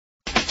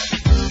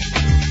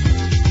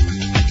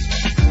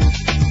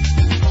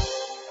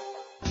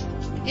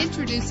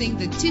Introducing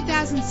the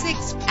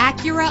 2006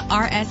 Acura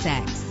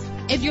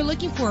RSX. If you're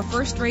looking for a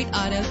first-rate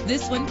auto,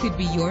 this one could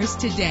be yours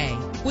today.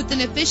 With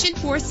an efficient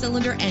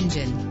 4-cylinder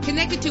engine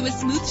connected to a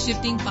smooth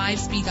shifting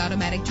 5-speed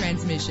automatic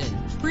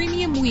transmission,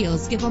 premium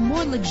wheels give a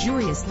more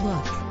luxurious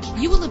look.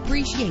 You will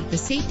appreciate the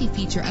safety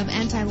feature of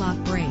anti-lock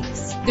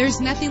brakes.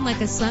 There's nothing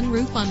like a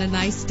sunroof on a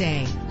nice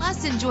day.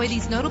 Plus, enjoy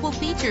these notable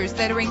features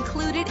that are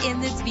included in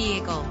this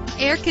vehicle: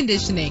 air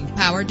conditioning,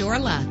 power door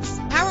locks,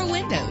 power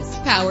windows,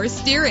 power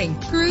steering,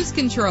 cruise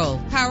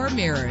control, power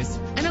mirrors,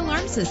 an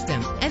alarm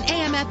system, an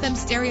AM/FM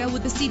stereo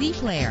with a CD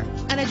player,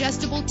 an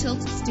adjustable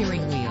tilt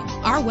steering wheel.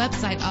 Our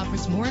website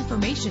offers more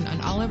information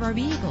on all of our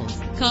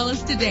vehicles. Call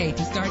us today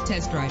to start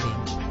test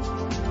driving.